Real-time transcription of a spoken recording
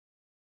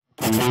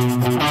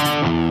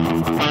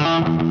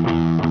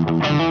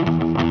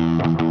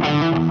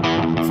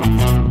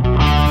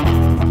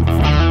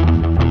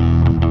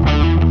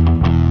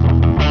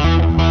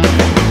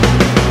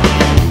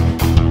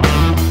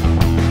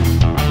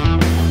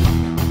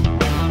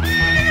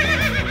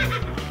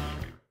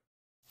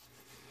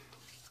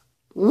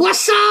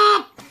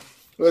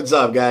What's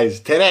up, guys?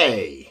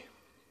 Today,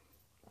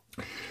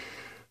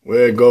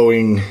 we're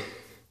going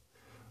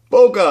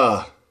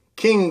Boker,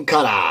 King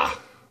Cutter,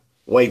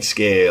 white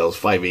scales,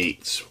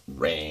 5/8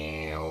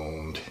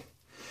 round.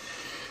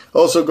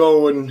 Also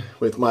going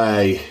with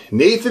my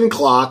Nathan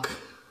Clock,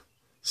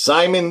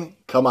 Simon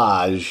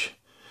Kamaj,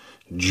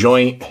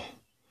 joint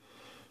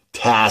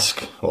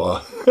task,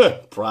 or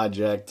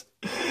project.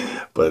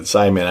 But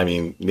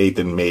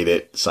Nathan made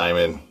it.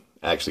 Simon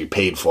actually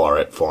paid for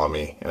it for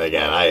me. And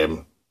again, I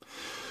am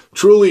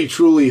truly,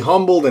 truly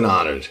humbled and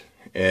honored.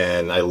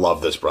 And I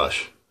love this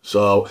brush.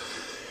 So,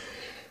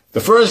 the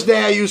first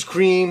day I used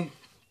cream.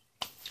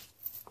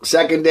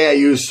 Second day I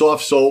used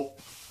soft soap.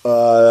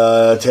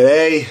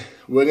 Today,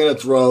 we're going to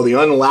throw the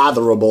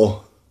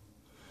unlatherable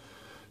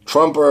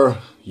Trumper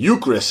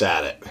Eucris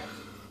at it.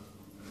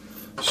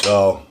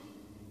 So,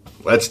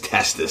 let's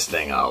test this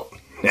thing out.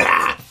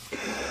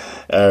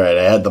 Alright,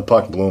 I had the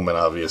puck blooming,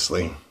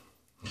 obviously.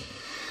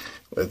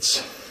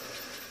 Let's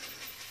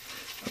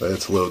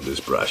load this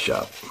brush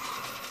up.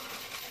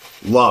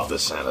 Love the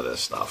scent of this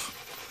stuff.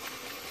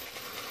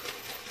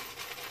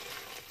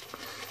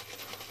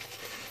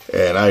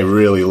 And I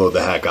really load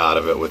the heck out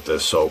of it with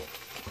this soap.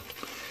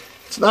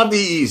 It's not the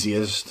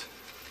easiest,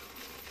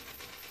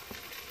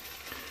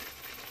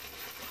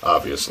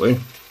 obviously.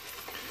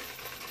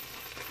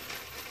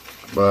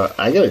 But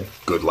I get a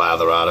good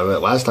lather out of it.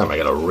 Last time I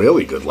got a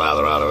really good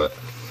lather out of it.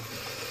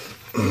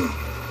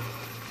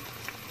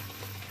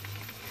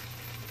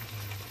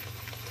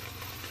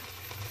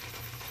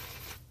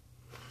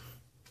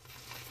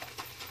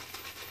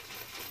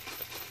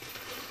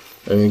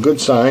 I mean,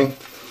 good sign.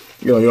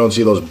 You know, you don't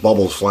see those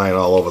bubbles flying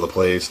all over the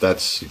place.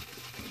 That's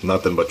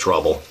nothing but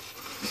trouble.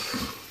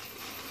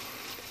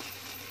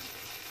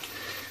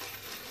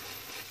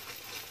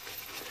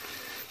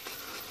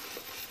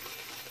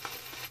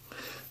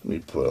 Let me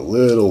put a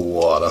little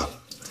water.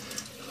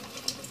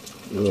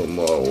 A little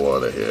more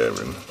water here.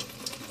 And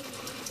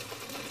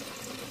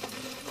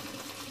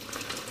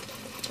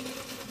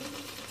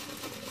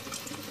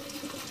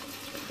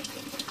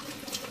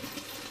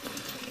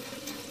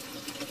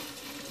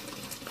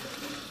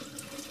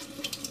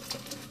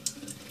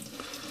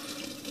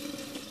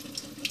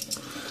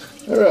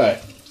all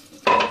right,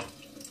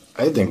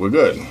 I think we're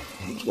good.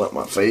 Let's wet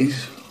my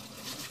face.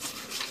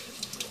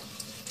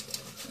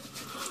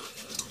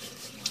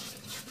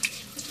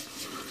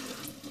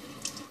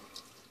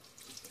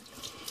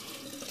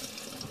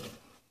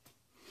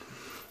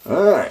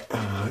 All right,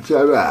 let's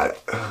have at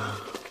it.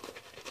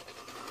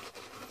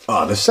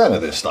 Oh, the scent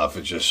of this stuff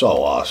is just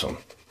so awesome.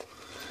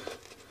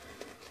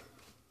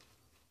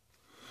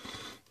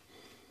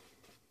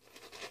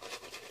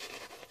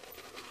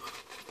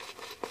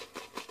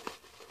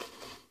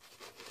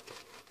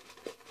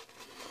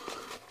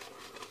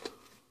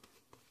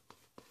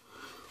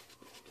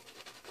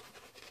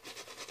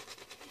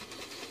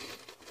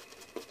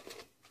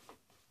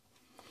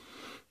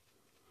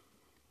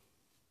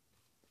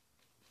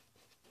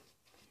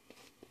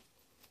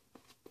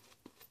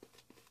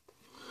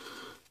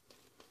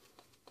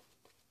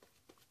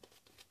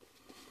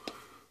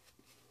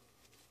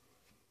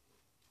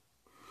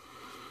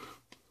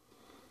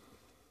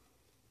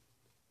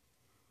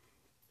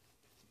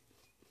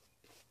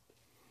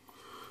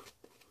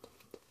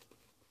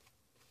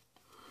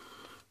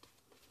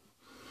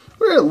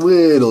 We're a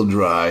little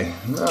dry,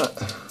 not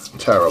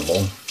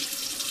terrible.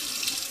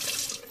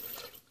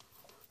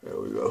 There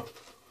we go.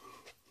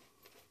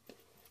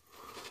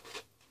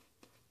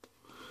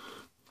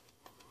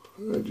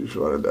 I just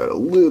wanted to add a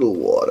little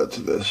water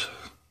to this.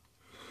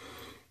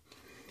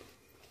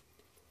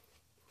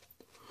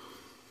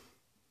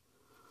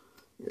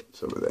 Get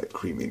some of that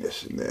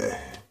creaminess in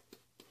there.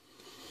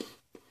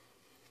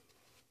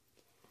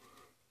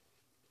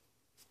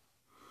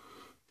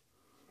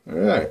 All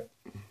right.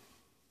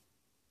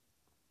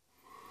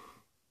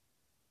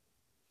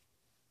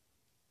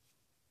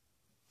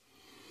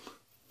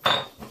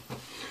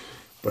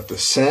 But the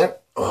scent,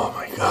 oh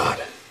my God.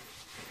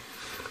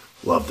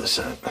 Love the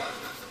scent.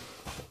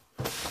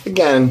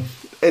 Again,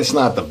 it's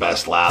not the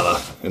best lather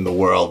in the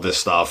world, this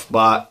stuff,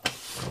 but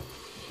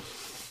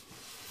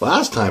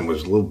last time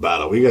was a little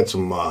better. We got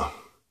some,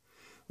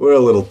 we're a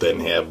little thin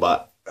here,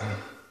 but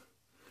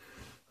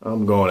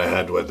I'm going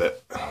ahead with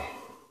it.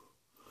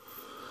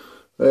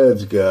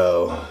 Let's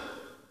go.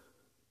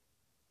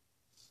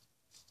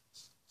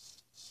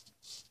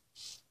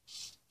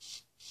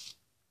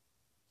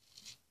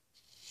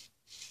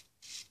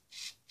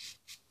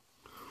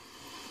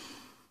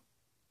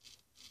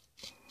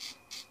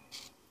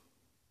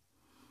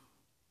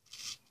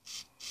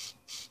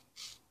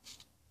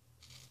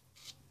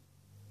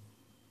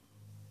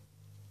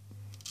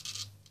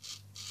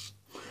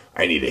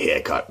 I need a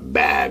haircut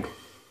bad.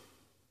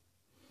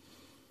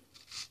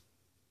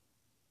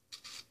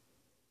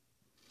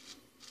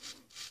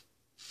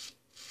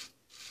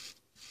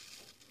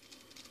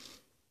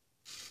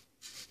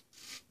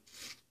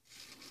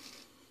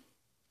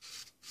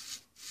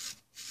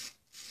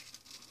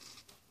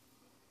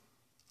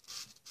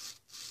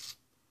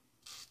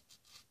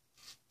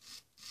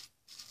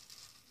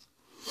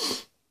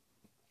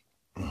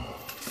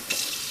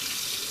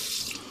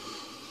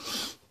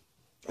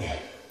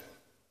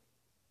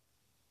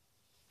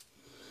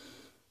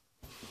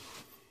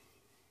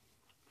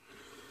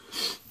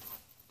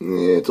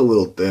 Yeah, it's a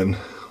little thin.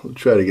 We'll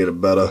try to get it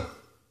better.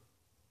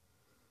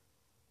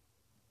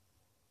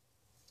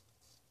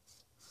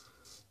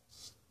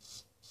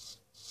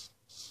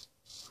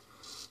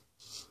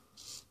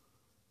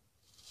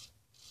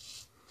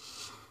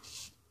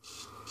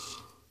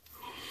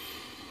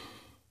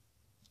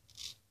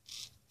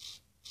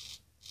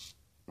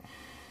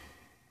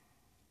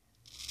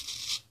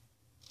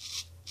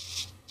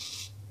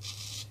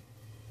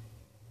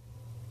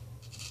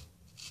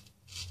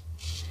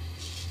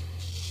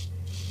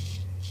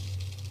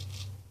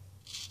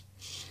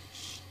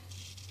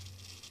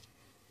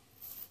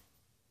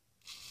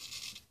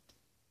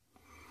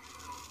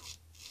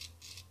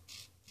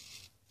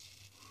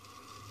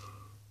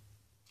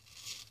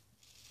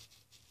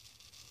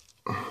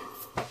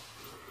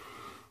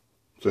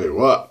 Tell you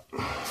what,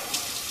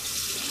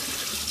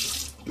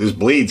 this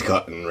bleed's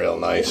cutting real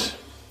nice.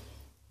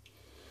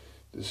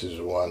 This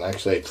is one,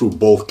 actually I threw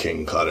both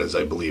king cutters,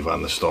 I believe,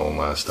 on the stone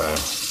last time.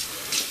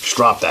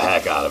 Stropped the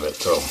heck out of it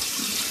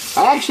too.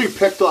 I actually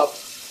picked up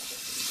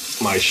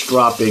my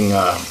stropping,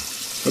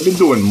 I've been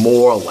doing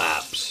more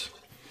laps.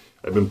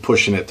 I've been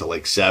pushing it to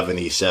like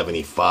 70,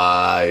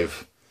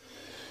 75.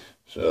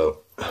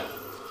 So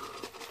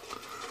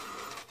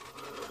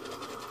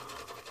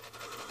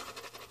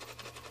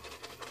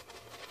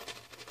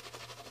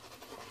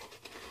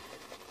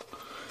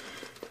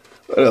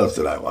what else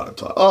did I want to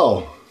talk?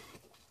 Oh,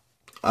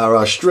 our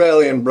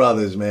Australian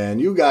brothers, man.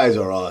 You guys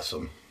are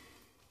awesome.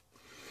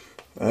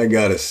 I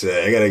gotta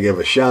say, I gotta give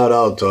a shout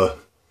out to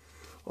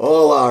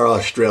all our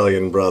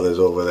Australian brothers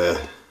over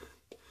there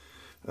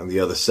on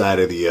the other side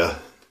of the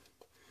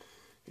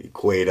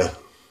equator.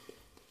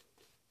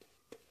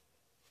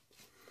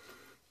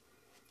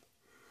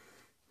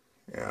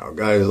 You know,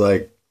 guys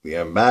like the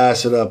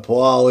Ambassador,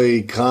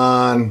 Paulie,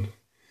 Khan,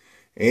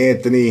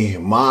 Anthony,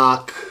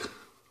 Mark,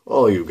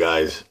 all you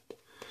guys.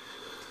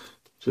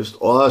 Just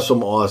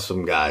awesome,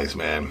 awesome guys,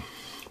 man.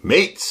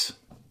 Mates.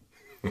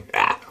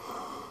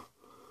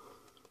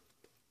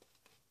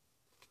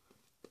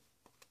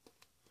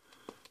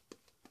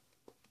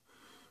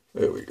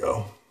 There we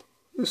go.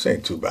 This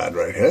ain't too bad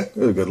right here. This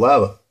is a good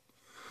lava.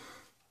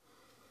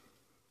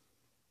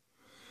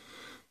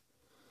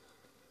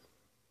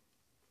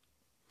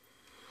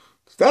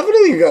 It's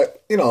definitely got,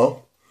 you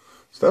know,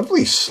 it's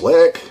definitely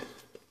slick.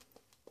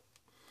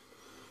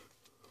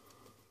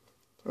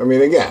 I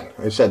mean, again,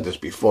 I said this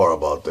before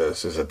about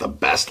this. Is it the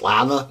best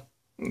lava?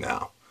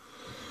 No.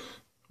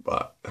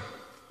 But, I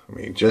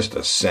mean, just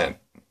a cent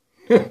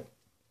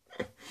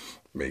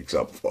makes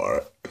up for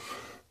it.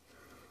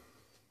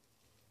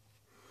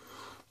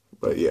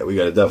 But yeah, we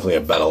got definitely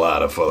a better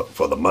lava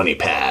for the money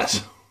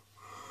pass.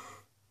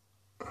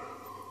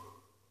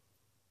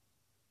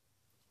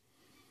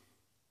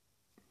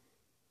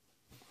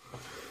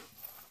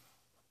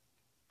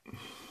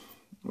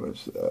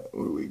 What's that?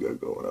 What do we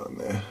got going on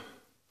there?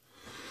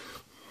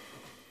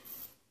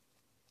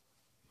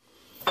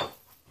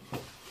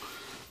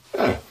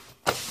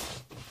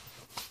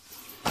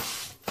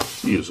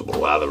 Usable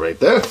lather right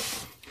there.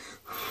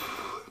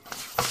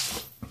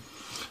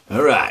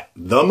 All right,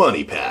 the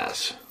money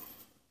pass.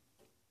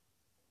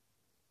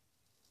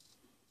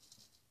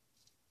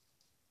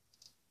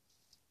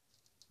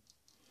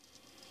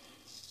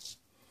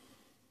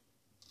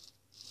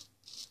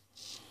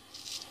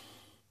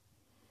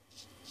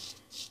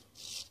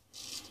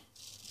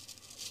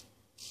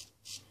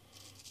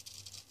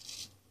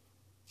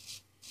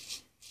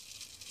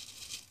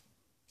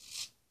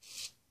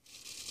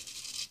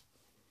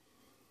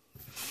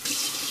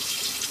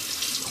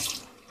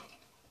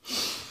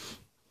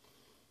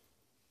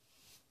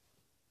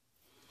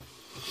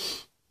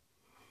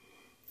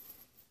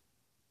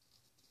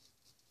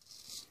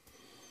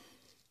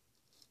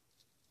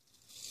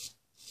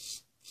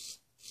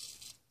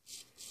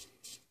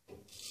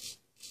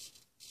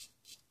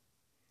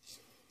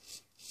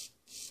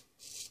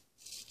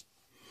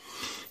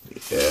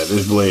 Yeah,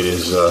 this blade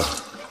is,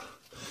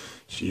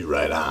 she's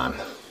right on.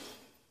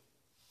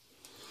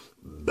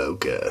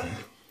 Boker.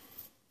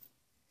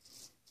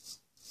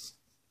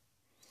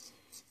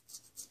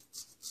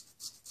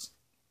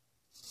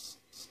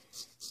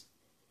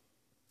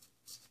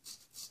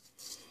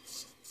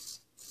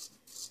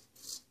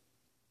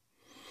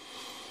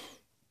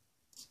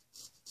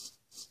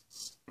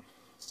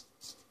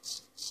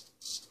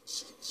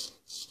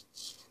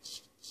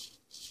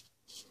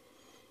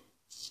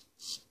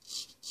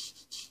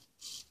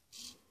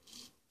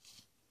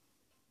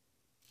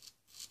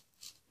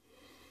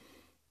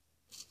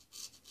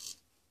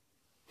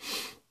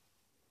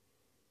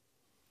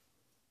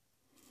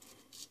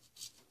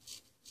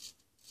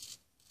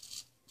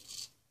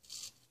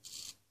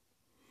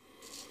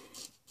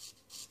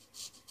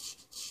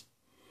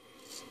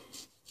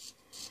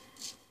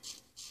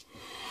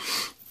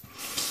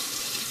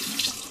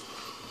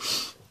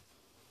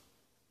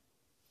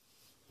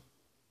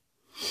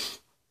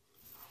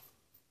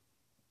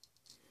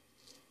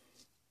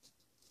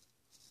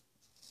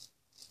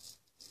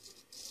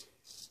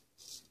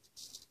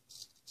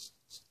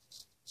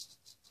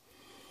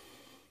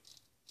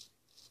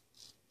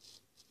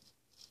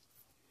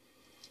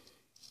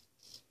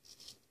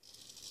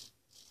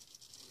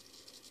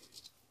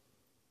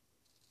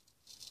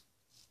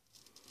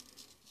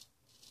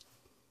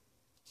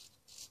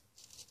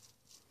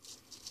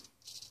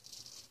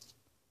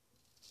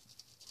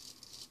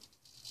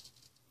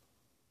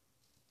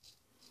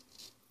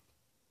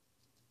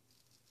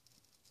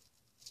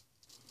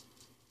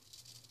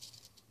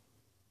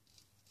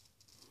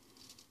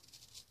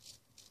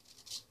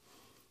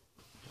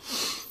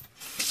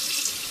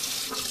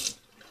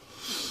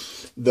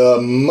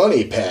 the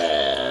money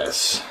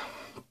pass.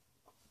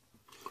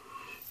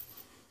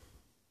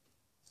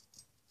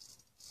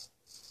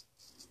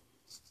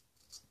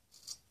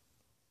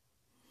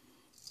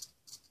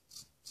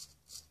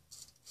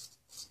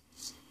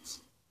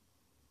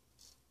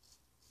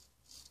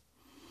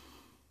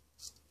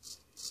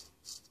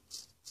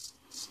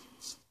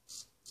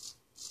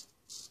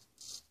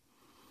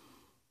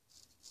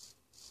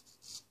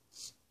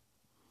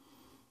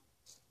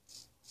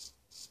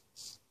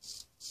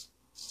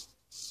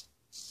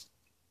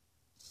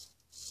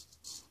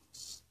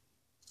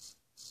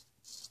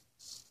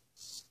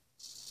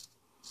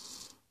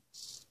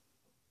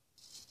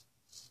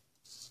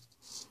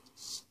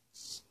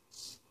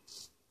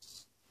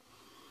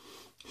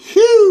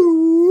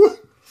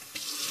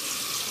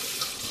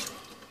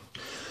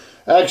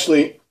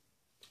 Actually,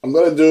 I'm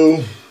going to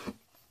do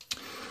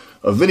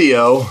a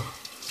video,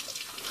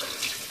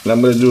 and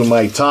I'm going to do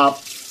my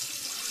top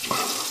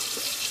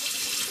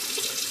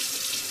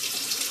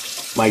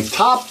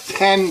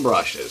 10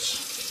 brushes.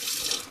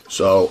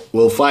 So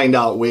we'll find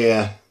out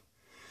where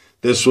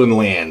this one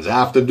lands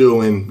after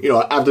doing,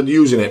 after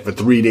using it for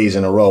 3 days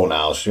in a row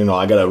now. So,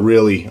 I got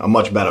a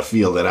much better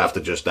feel than after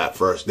just that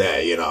first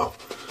day,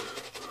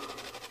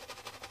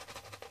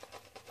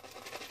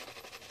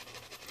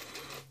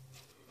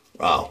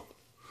 Wow.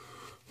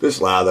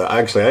 This lather,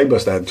 actually, I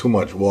must have had too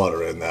much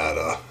water in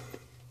that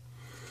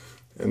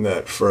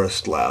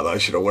first lather. I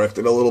should have worked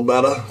it a little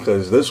better,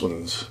 because this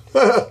one's,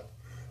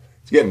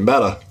 it's getting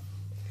better.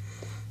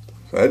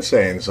 So that's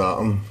saying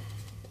something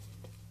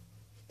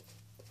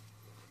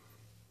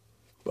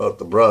about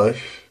the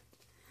brush.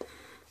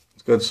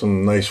 It's got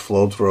some nice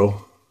flow through.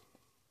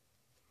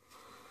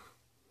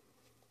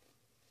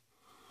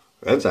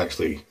 That's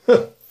actually,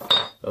 that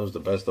was the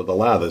best of the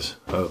lathers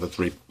out of the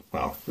three.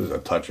 Well, this is a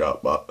touch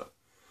up, but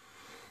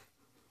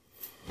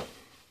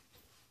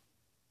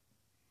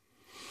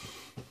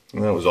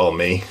that was all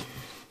me.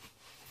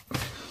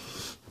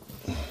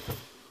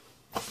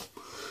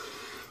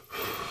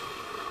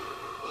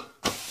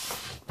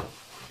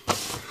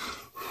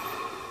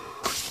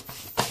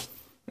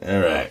 All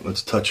right,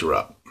 let's touch her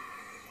up.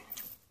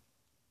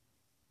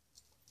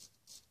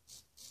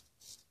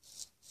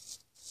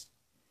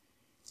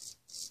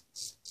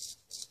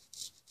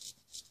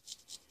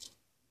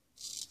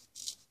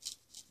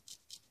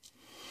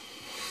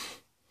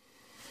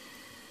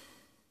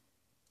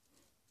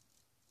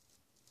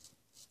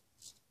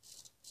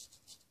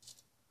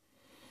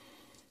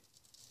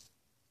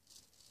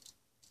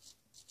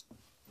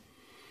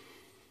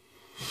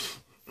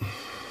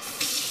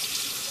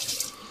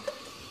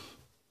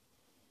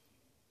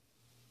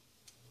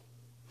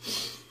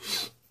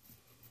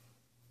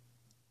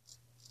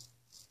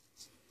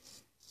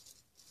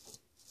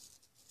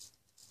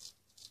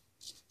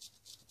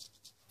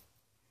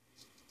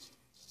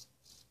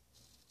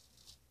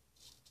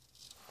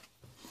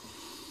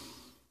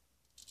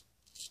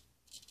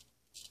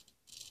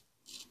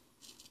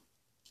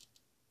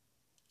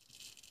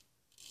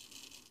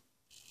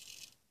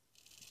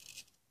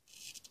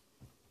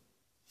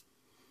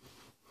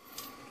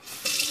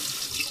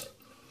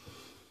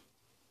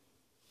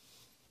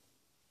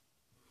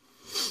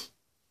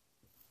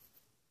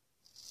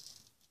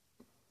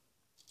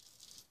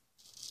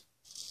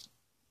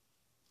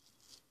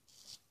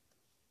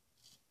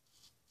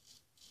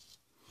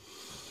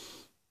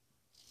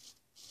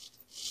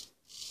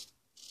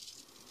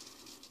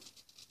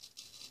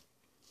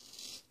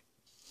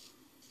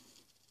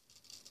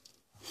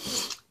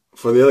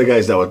 For the other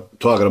guys that were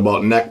talking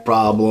about neck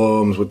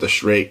problems with the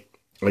straight,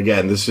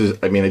 again, this is,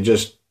 it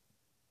just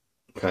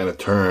kind of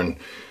turned.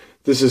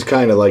 This is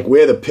kind of like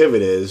where the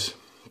pivot is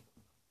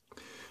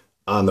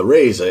on the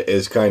razor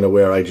is kind of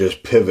where I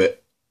just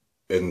pivot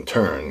and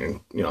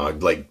turn,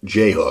 and, like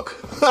J-hook.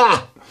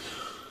 Ha!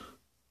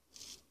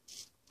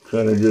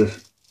 Kind of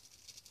just.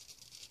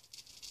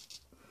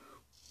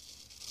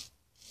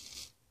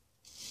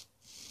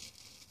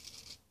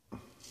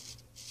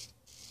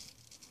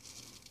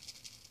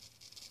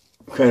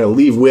 Kind of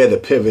leave where the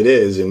pivot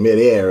is in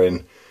midair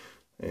and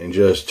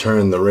just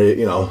turn the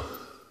and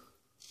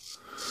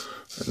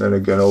then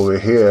again over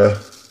here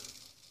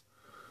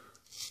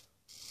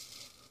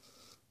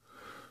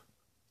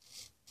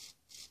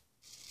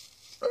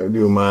I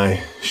do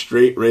my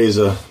straight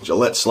razor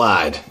Gillette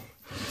slide.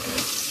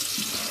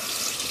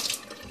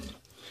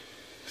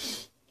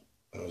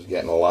 I was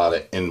getting a lot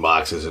of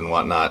inboxes and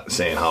whatnot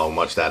saying how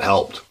much that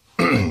helped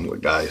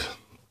with guys.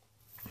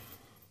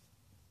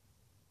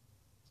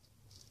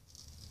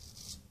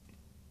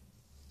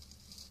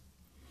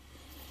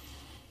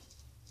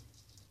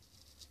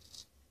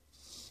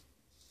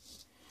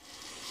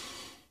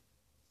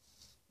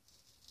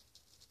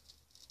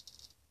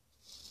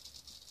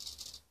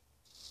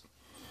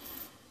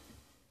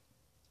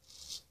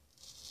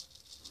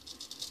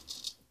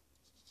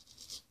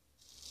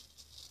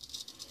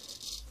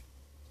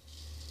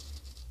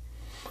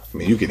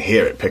 You can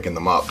hear it picking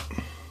them up.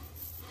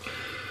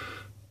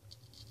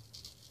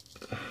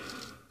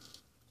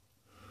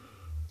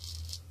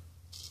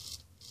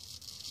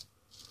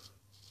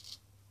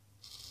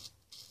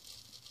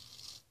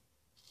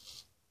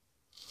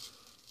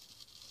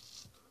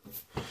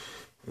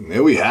 And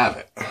there we have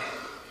it.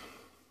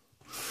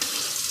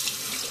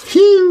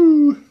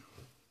 Phew!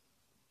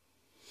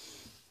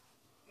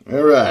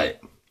 All right.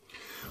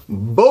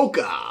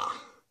 Boker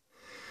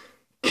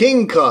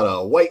King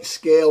Cutter White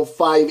Scale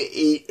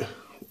 5/8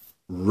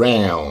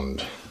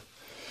 round.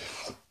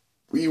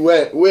 We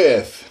went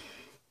with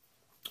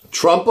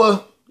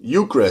Trumper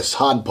Eucris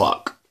Hard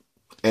Puck.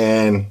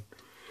 And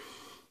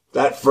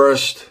that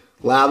first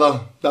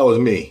lather, that was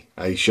me.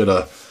 I should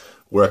have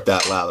worked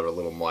that lather a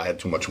little more. I had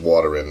too much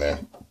water in there.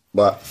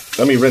 But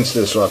let me rinse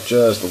this off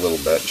just a little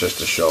bit, just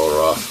to show her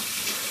off.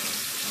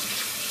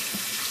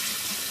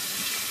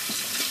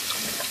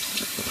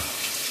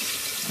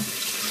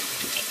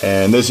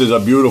 And this is a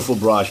beautiful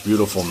brush,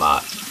 beautiful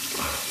knot.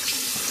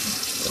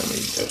 Let me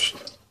just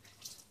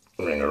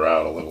wring her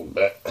out a little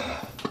bit.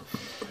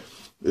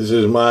 This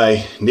is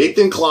my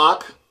Nathan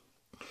Clark.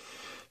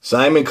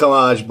 Simon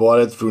Collage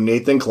bought it through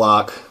Nathan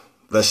Clark,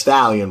 the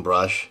Stallion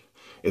brush.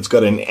 It's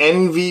got an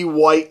envy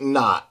white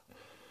knot.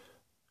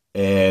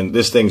 And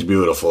this thing's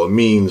beautiful. It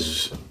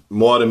means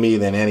more to me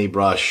than any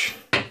brush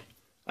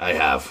I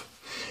have.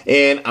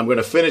 And I'm going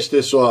to finish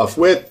this off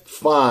with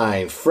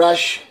fine,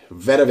 fresh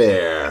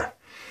Vetiver.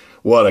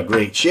 What a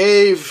great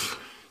shave.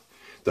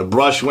 The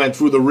brush went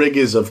through the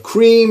rigors of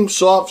cream,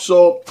 soft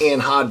soap,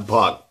 and hard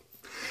puck.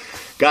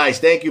 Guys,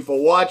 thank you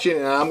for watching,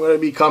 and I'm going to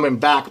be coming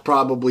back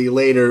probably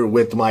later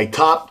with my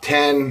top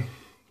 10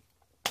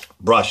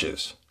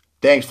 brushes.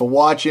 Thanks for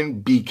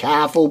watching. Be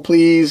careful,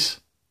 please.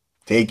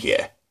 Take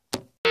care.